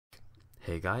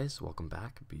Hey guys, welcome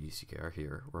back. BDCKR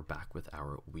here. We're back with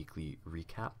our weekly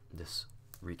recap. This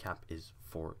recap is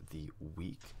for the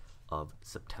week of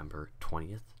September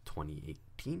 20th,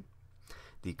 2018.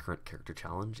 The current character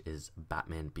challenge is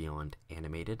Batman Beyond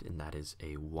Animated, and that is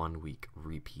a 1-week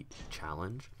repeat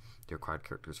challenge. The required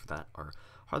characters for that are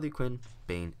Harley Quinn,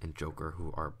 Bane, and Joker,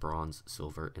 who are bronze,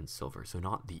 silver, and silver. So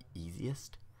not the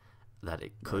easiest that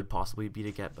it could possibly be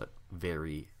to get, but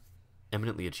very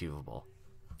eminently achievable.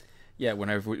 Yeah,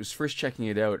 when I was first checking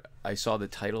it out, I saw the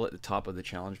title at the top of the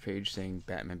challenge page saying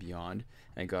Batman Beyond,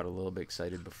 and I got a little bit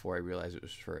excited before I realized it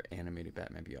was for animated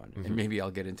Batman Beyond. And maybe I'll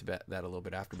get into that a little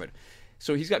bit after. But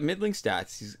so he's got middling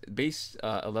stats. He's base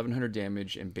 1100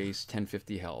 damage and base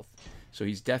 1050 health. So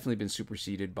he's definitely been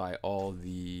superseded by all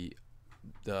the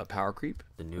power creep,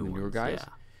 The newer guys.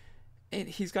 Yeah. And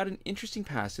he's got an interesting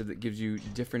passive that gives you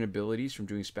different abilities from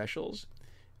doing specials.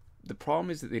 The problem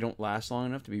is that they don't last long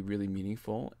enough to be really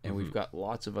meaningful, and we've got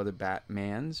lots of other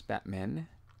Batmen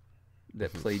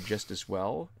that play just as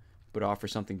well, but offer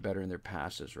something better in their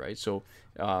passives, right? So,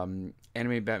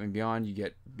 animated Batman Beyond, you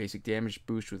get basic damage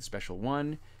boost with Special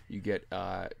 1, you get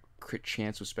crit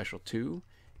chance with Special 2,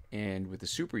 and with the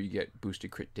Super, you get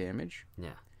boosted crit damage.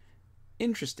 Yeah.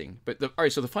 Interesting. But,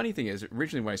 alright, so the funny thing is,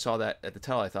 originally when I saw that at the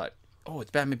title, I thought, oh,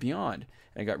 it's Batman Beyond.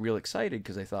 And I got real excited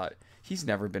because I thought, he's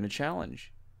never been a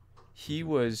challenge. He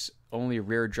was only a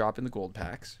rare drop in the gold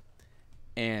packs,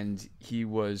 and he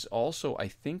was also, I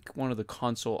think, one of the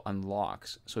console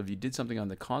unlocks. So if you did something on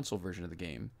the console version of the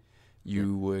game,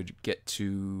 you would get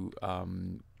to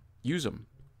use him.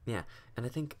 Yeah, and I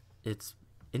think it's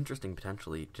interesting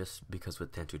potentially just because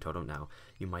with Tantu Totem now,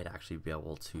 you might actually be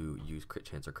able to use crit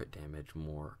chance or crit damage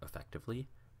more effectively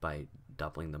by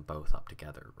doubling them both up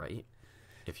together, right?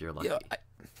 If you're lucky. Yeah,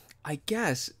 I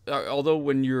guess. Although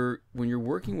when you're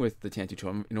working with the Tantu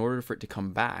Totem, in order for it to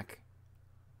come back,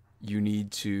 you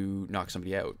need to knock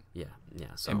somebody out. Yeah.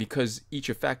 So And because each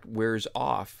effect wears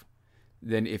off,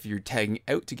 then if you're tagging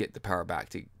out to get the power back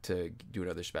to do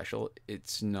another special,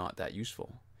 it's not that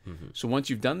useful. So once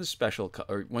you've done the special,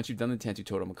 or once you've done the Tantu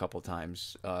Totem a couple of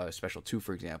times, special 2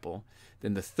 for example,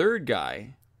 then the third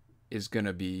guy is going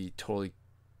to be totally,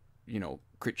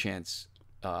 crit chance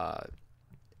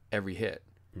every hit.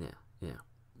 Yeah.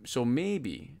 So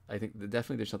maybe I think that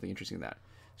definitely there's something interesting in that.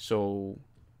 So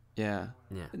yeah,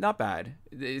 not bad.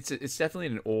 It's definitely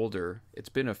an older. It's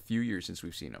been a few years since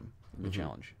we've seen him in the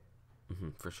challenge.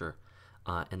 For sure.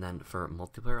 And then for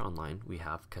multiplayer online, we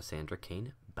have Cassandra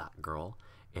Cain, Batgirl,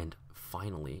 and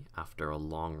finally, after a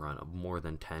long run of more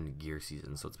than 10 gear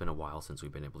seasons, so it's been a while since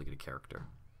we've been able to get a character.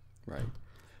 Right.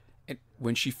 And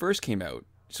when she first came out,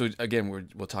 so again,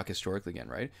 we'll talk historically again,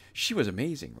 right? She was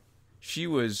amazing. She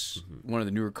was one of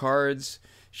the newer cards.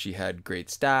 She had great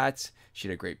stats. She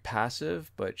had a great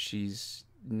passive, but she's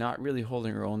not really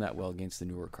holding her own that well against the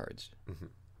newer cards.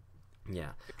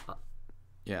 Yeah.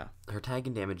 Yeah. Her tag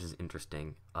and damage is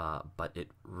interesting, but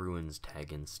it ruins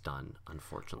tag and stun,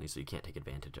 unfortunately, so you can't take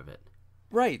advantage of it.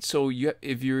 Right. So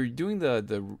if you're doing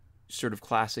the sort of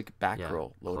classic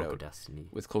Batgirl loadout Cloak of Destiny.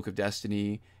 with Cloak of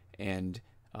Destiny and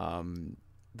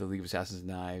the League of Assassins'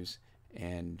 Knives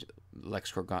and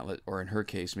LexCorp Gauntlet, or in her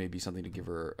case, maybe something to give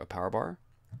her a power bar.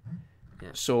 Yeah.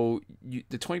 So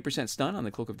the 20% stun on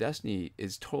the Cloak of Destiny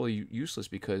is totally useless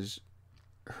because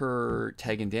her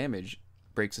tag and damage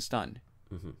breaks a stun.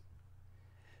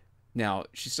 Now,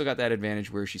 she's still got that advantage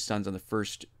where she stuns on the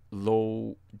first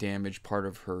low damage part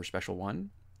of her special 1.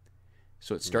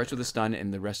 So it starts with a stun,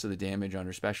 and the rest of the damage on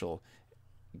her special,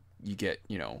 you get,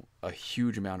 a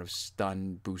huge amount of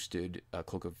stun boosted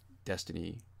Cloak of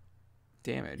Destiny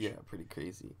damage. Yeah, pretty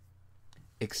crazy.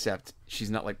 Except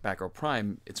she's not like Batgirl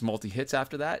Prime. It's multi-hits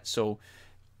after that, so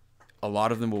a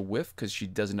lot of them will whiff because she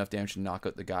does enough damage to knock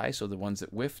out the guy, so the ones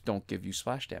that whiff don't give you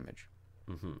splash damage.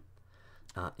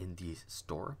 In the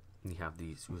store, we have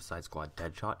the Suicide Squad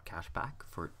Deadshot cashback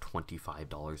for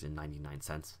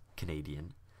 $25.99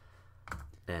 Canadian.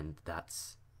 And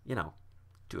that's,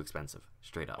 too expensive,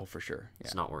 straight up. Oh, for sure. Yeah.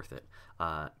 It's not worth it.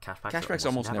 Cashbacks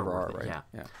almost never are, right?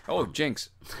 Yeah. Oh, jinx.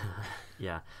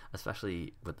 Yeah,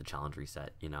 especially with the challenge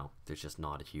reset, there's just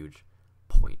not a huge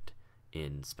point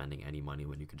in spending any money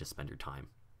when you could just spend your time.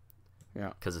 Yeah.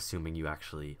 Because assuming you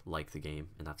actually like the game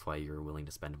and that's why you're willing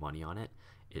to spend money on it,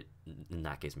 it in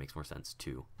that case makes more sense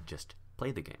to just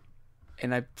play the game.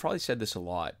 And I probably said this a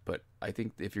lot, but I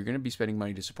think if you're going to be spending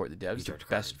money to support the devs, the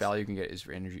best value you can get is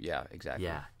for energy. Yeah, exactly.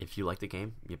 Yeah, if you like the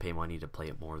game, you pay money to play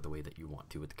it more the way that you want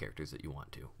to with the characters that you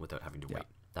want to without having to wait.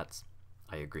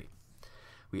 I agree.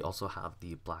 We also have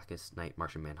the Blackest Night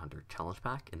Martian Manhunter Challenge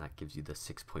Pack, and that gives you the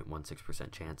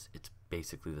 6.16% chance. It's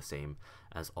basically the same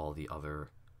as all the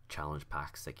other challenge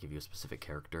packs that give you a specific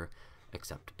character,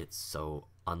 except it's so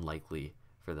unlikely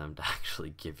for them to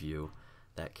actually give you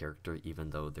that character,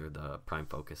 even though they're the prime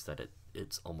focus, that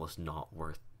it's almost not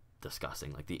worth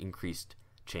discussing. Like, the increased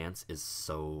chance is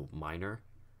so minor,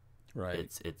 Right.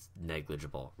 It's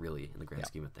negligible, really, in the grand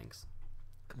scheme of things.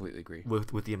 Completely agree.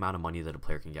 With the amount of money that a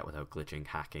player can get without glitching,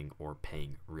 hacking, or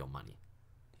paying real money.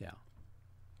 Yeah.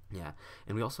 Yeah,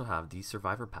 and we also have the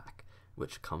Survivor Pack,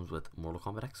 which comes with Mortal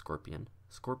Kombat X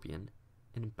Scorpion,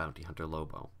 and Bounty Hunter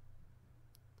Lobo.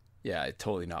 Yeah, it's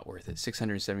totally not worth it.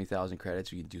 670,000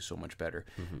 credits, we can do so much better.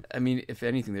 Mm-hmm. I mean, if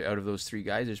anything, out of those three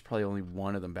guys, there's probably only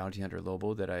one of them, Bounty Hunter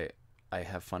Lobo, that I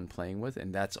have fun playing with,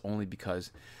 and that's only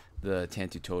because the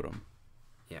Tantu Totem.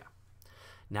 Yeah.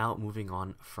 Now, moving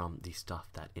on from the stuff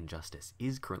that Injustice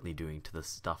is currently doing to the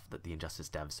stuff that the Injustice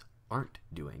devs aren't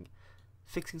doing,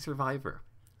 fixing Survivor.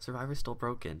 Survivor's still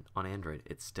broken on Android.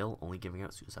 It's still only giving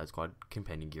out Suicide Squad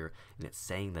companion gear, and it's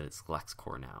saying that it's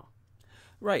LexCore now.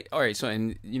 Right. All right. So,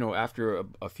 and you know, after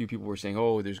a few people were saying,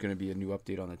 "Oh, there's going to be a new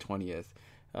update on the 20th,"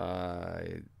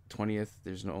 20th.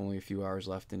 There's only a few hours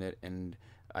left in it, and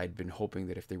I'd been hoping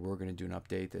that if they were going to do an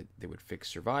update, that they would fix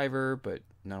Survivor. But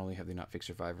not only have they not fixed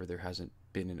Survivor, there hasn't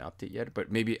been an update yet.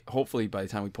 But maybe, hopefully, by the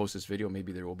time we post this video,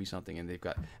 maybe there will be something. And they've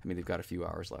got a few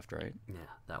hours left, right? Yeah,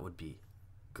 that would be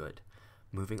good.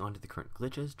 Moving on to the current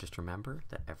glitches, just remember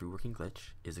that every working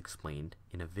glitch is explained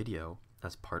in a video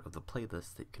as part of the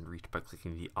playlist that you can reach by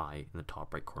clicking the eye in the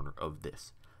top right corner of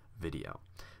this video.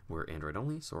 We're Android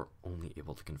only, so we're only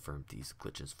able to confirm these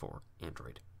glitches for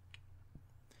Android.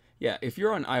 Yeah, if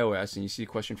you're on iOS and you see a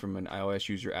question from an iOS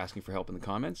user asking for help in the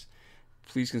comments,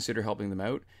 please consider helping them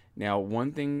out. Now,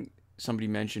 one thing somebody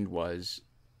mentioned was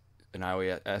an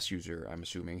iOS user, I'm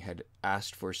assuming, had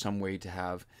asked for some way to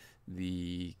have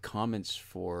the comments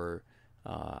for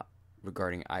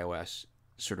regarding iOS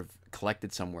sort of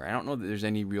collected somewhere. I don't know that there's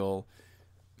any real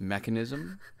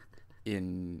mechanism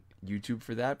in YouTube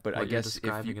for that, but what I guess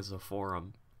describing if you, as a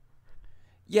forum.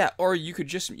 yeah, or you could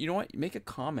just, you know what, make a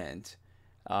comment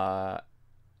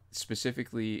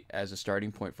specifically as a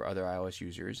starting point for other iOS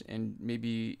users, and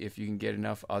maybe if you can get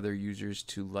enough other users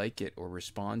to like it or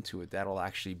respond to it, that'll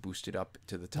actually boost it up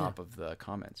to the top of the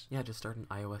comments. Yeah, just start an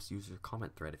iOS user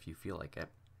comment thread if you feel like it.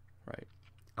 Right.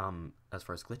 As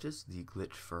far as glitches, the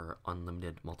glitch for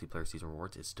unlimited multiplayer season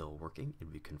rewards is still working,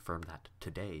 and we confirmed that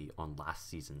today on last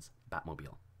season's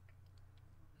Batmobile.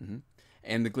 Mm-hmm.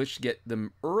 And the glitch to get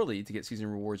them early, to get season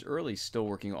rewards early, still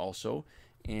working also.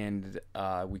 And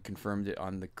we confirmed it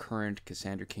on the current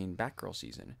Cassandra Cain Batgirl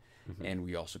season. Mm-hmm. And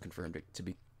we also confirmed it to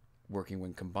be working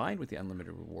when combined with the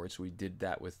unlimited rewards. So we did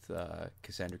that with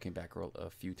Cassandra Cain Batgirl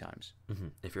a few times. Mm-hmm.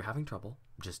 If you're having trouble,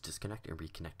 just disconnect and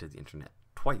reconnect to the internet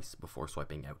twice before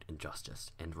swiping out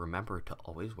Injustice. And remember to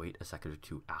always wait a second or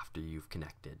two after you've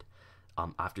connected.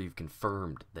 After you've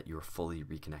confirmed that you're fully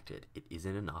reconnected. It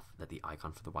isn't enough that the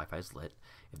icon for the Wi-Fi is lit.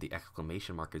 If the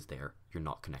exclamation mark is there, you're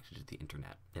not connected to the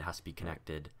internet. It has to be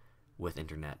connected with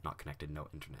internet, not connected no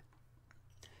internet.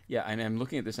 Yeah, and I'm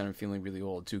looking at this and I'm feeling really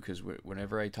old too, because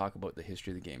whenever I talk about the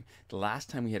history of the game, the last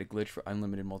time we had a glitch for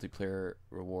unlimited multiplayer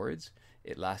rewards,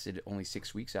 it lasted only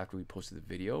 6 weeks after we posted the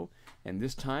video. And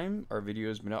this time, our video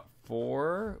has been up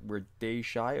we're day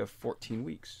shy of 14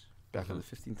 weeks, back on the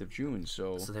 15th of June.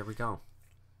 So there we go.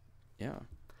 Yeah.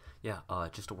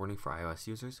 Just a warning for iOS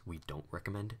users, we don't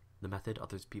recommend the method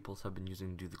others people have been using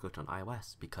to do the glitch on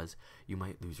iOS, because you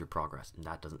might lose your progress, and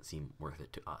that doesn't seem worth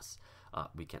it to us.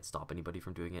 We can't stop anybody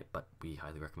from doing it, but we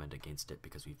highly recommend against it,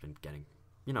 because we've been getting,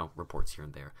 reports here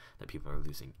and there that people are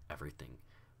losing everything,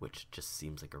 which just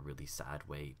seems like a really sad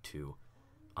way to,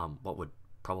 what would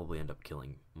probably end up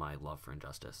killing my love for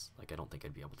Injustice. Like, I don't think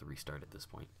I'd be able to restart at this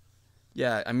point.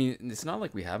 Yeah, I mean, it's not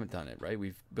like we haven't done it, right?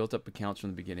 We've built up accounts from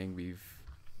the beginning. We've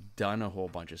done a whole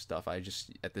bunch of stuff. I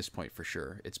just, at this point, for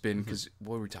sure, it's been, because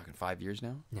what are we talking, 5 years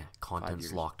now? Yeah,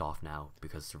 content's locked off now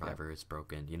because Survivor is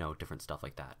broken, different stuff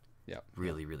like that. Yeah.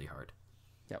 Really, really hard.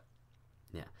 Yep.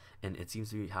 Yeah, and it seems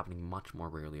to be happening much more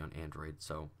rarely on Android,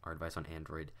 so our advice on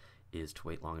Android is to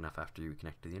wait long enough after you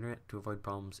connect to the internet to avoid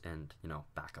problems and,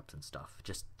 backups and stuff.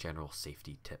 Just general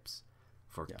safety tips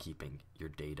for keeping your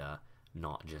data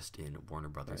not just in Warner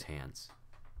Brothers' hands.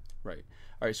 Right.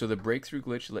 All right, so the breakthrough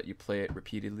glitch to let you play it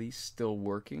repeatedly, still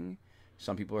working.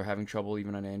 Some people are having trouble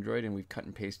even on Android, and we've cut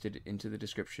and pasted into the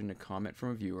description a comment from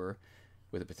a viewer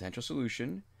with a potential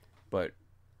solution, but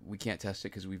we can't test it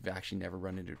because we've actually never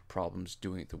run into problems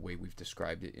doing it the way we've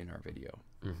described it in our video.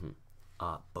 Mm-hmm.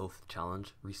 both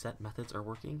challenge reset methods are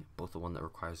working, both the one that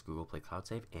requires Google Play Cloud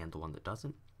Save and the one that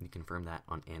doesn't. You confirm that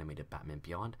on Animated Batman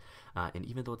Beyond. And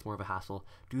even though it's more of a hassle,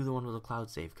 do the one with a cloud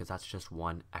save, because that's just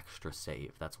one extra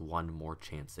save. That's one more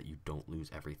chance that you don't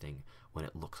lose everything when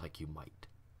it looks like you might.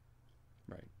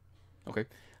 Right. Okay.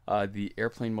 The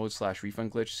airplane mode /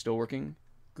 refund glitch is still working.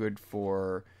 Good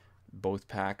for both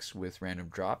packs with random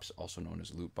drops, also known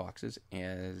as loot boxes,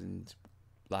 and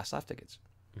last laugh tickets.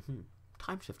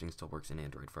 Time shifting still works in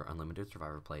Android for unlimited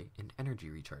survivor play and energy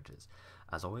recharges.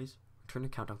 As always, turn the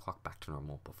countdown clock back to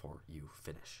normal before you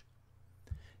finish.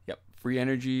 Yep. Free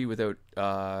energy without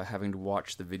having to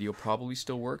watch the video probably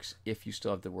still works if you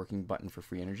still have the working button for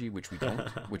free energy, which we don't,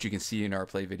 which you can see in our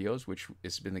play videos, which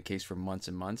has been the case for months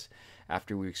and months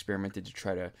after we experimented to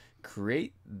try to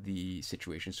create the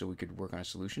situation so we could work on a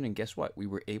solution. And guess what? We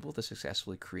were able to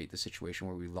successfully create the situation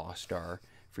where we lost our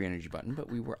free energy button, but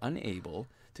we were unable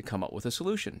to come up with a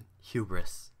solution.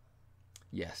 Hubris.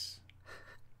 Yes.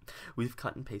 We've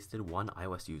cut and pasted one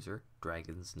iOS user,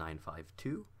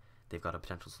 Dragons952. They've got a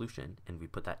potential solution, and we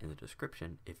put that in the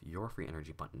description if your free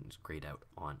energy button is grayed out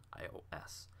on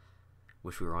iOS.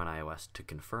 Wish we were on iOS to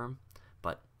confirm,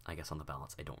 but I guess on the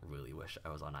balance, I don't really wish I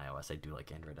was on iOS. I do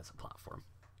like Android as a platform.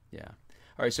 Yeah.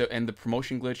 All right, so, and the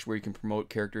promotion glitch where you can promote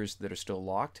characters that are still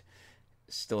locked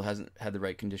still hasn't had the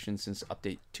right conditions since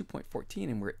update 2.14,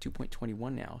 and we're at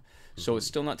 2.21 now. So it's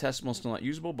still not testable, still not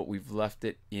usable, but we've left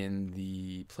it in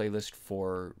the playlist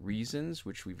for reasons,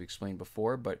 which we've explained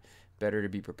before, but better to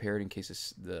be prepared in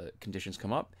case the conditions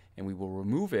come up, and we will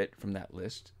remove it from that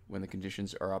list when the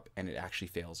conditions are up and it actually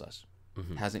fails us.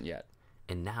 Hasn't yet.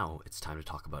 And now it's time to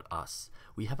talk about us.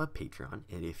 We have a Patreon,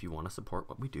 and if you want to support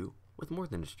what we do with more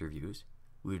than just reviews,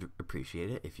 we'd appreciate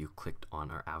it if you clicked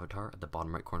on our avatar at the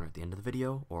bottom right corner at the end of the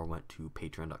video, or went to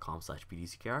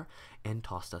patreon.com/bdckr and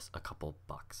tossed us a couple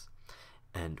bucks.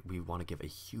 And we want to give a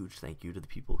huge thank you to the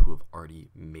people who have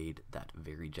already made that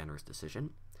very generous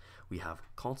decision. We have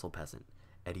Console Peasant,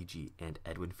 Eddie G, and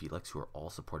Edwin Felix, who are all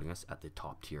supporting us at the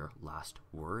top tier last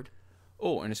word.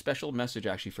 Oh, and a special message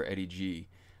actually for Eddie G.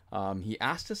 He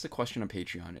asked us a question on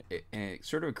Patreon, and it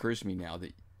sort of occurs to me now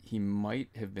that he might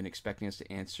have been expecting us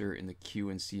to answer in the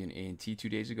Q&C and A&T 2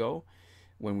 days ago,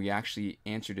 when we actually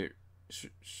answered it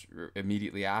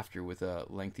immediately after with a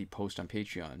lengthy post on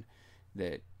Patreon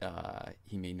that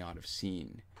he may not have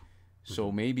seen.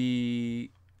 So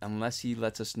maybe, unless he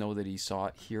lets us know that he saw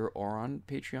it here or on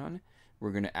Patreon,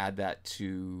 we're going to add that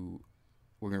to...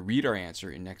 We're going to read our answer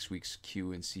in next week's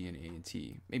Q&C and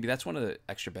A&T. Maybe that's one of the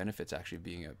extra benefits actually of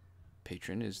being a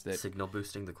patron, is that... Signal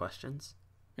boosting the questions?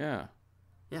 Yeah.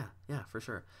 Yeah, for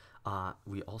sure.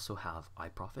 We also have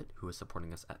iProfit, who is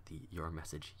supporting us at the Your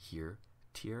Message Here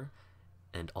tier,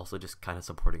 and also just kind of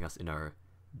supporting us in our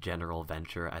general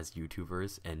venture as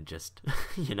YouTubers, and just,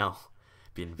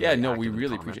 being very active we in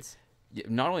really comments. appreciate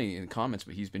not only in comments,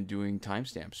 but he's been doing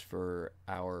timestamps for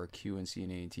our Q&C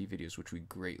and A&T videos, which we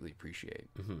greatly appreciate.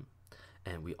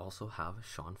 And we also have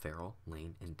Sean Farrell,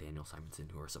 Lane, and Daniel Simonson,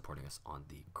 who are supporting us on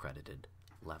the credited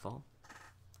level.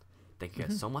 Thank you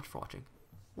guys so much for watching.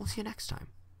 We'll see you next time.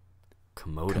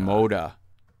 Komoda.